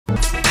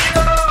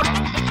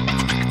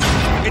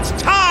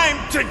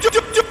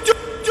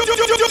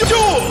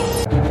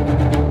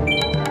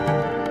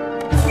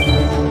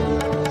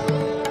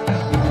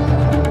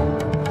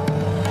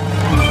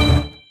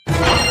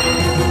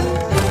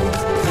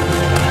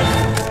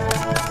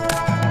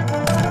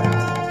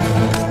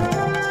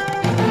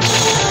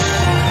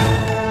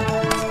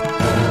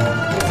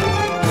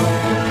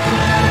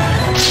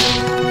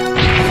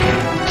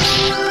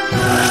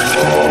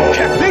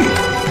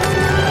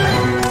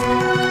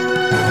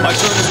My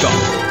turn is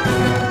done.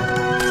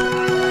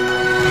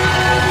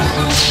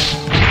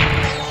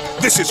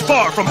 This is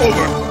far from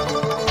over.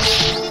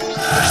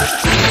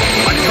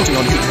 I'm counting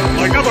on you.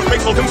 My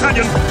ever-faithful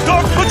companion,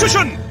 Dark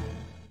Magician!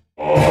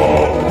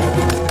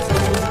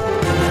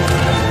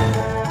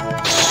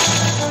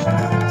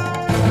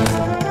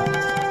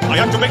 I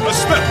activate a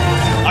spell.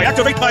 I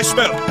activate my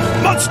spell.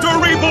 Monster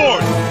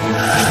Reborn!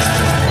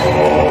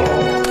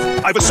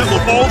 I've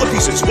assembled all the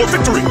pieces for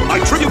victory. I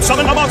tribute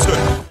summon a monster.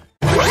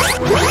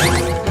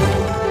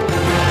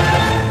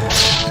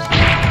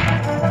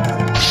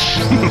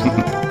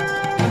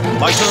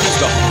 My turn is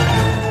done.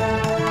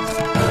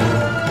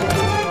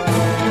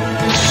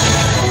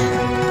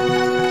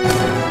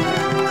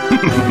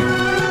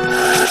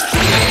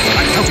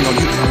 I'm counting on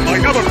you. My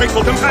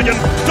ever-faithful companion,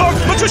 Dark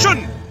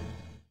Magician!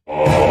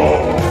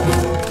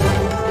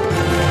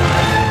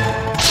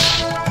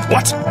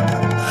 What?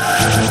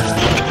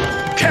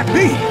 Can't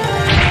be!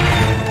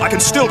 I can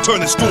still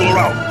turn this duel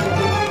around.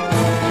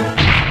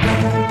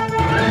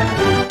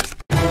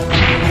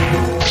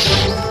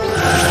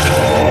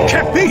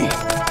 Can't be!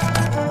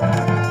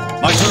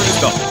 My turn is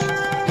done.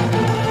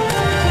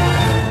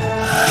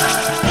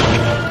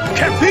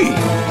 Can't be!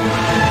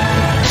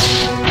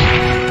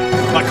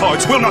 My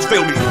cards will not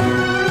fail me.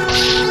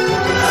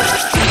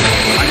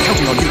 I'm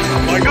counting on you.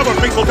 My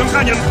ever-faithful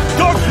companion,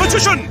 Dark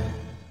Magician!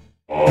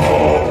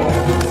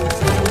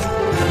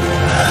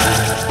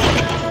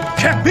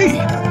 Can't be!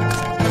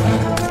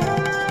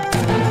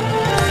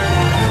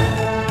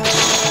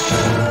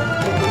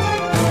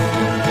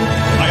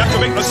 I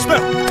activate a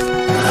spell.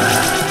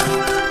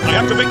 I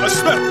activate a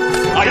spell.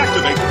 I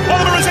activate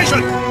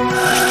Polymerization!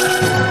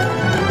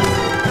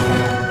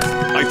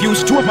 I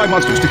fuse two of my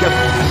monsters together.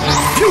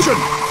 Fusion!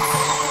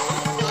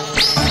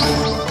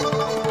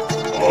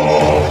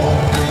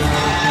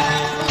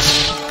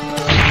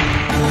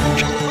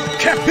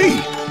 Can't be!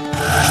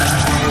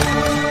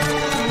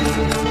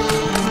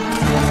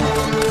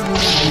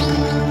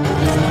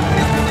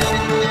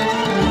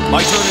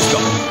 My turn is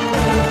done.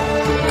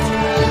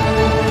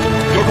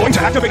 You're going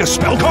to activate a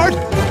spell card?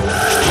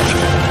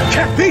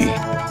 Can't be!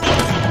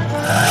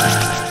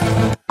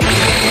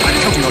 I'm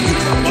counting on you.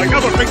 My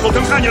ever-faithful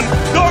companion,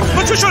 Dark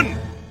Magician!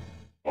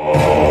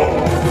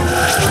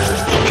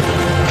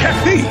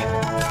 Can't be!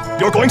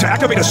 You're going to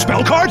activate a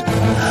spell card?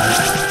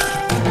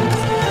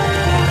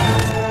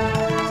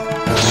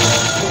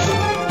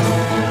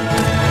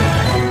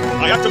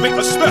 I activate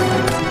a spell.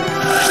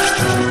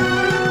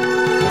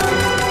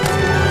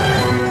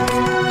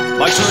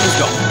 My turn is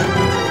done.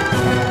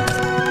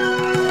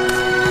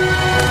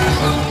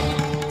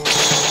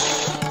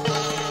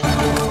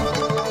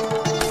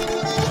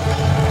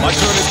 My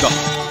turn is done.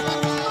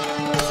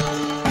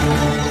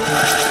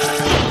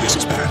 This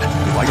is bad.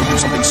 If I don't do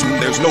something soon,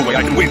 there's no way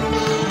I can win.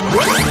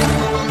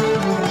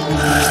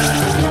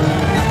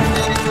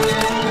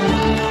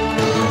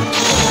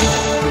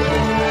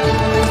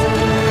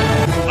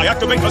 I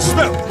activate a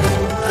spell.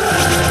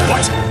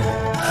 What?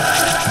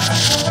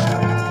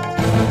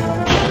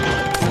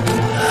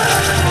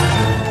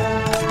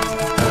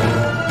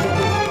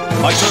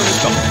 My turn is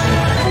done.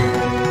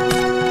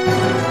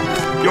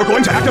 You're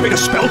going to activate a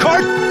spell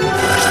card?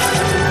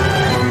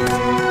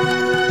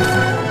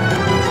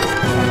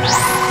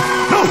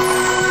 No!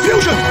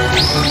 Fusion!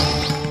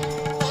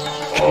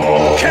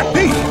 Can't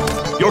be!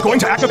 You're going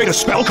to activate a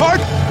spell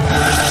card?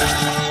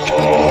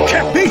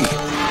 Can't be!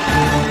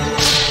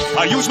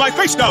 I use my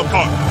face down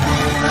card!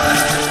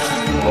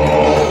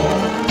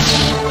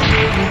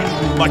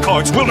 My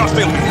cards will not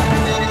fail me!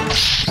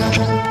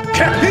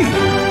 Can't be!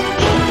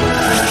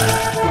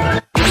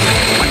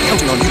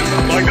 Counting on you.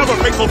 My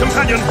ever-faithful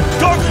companion,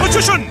 Dark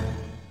Magician!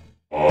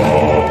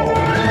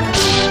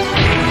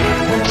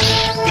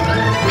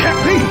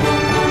 Can't be!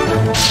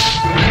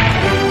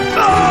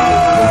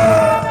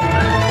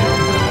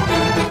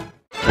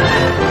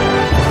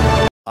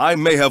 I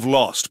may have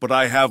lost, but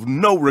I have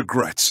no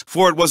regrets,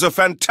 for it was a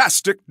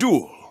fantastic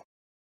duel.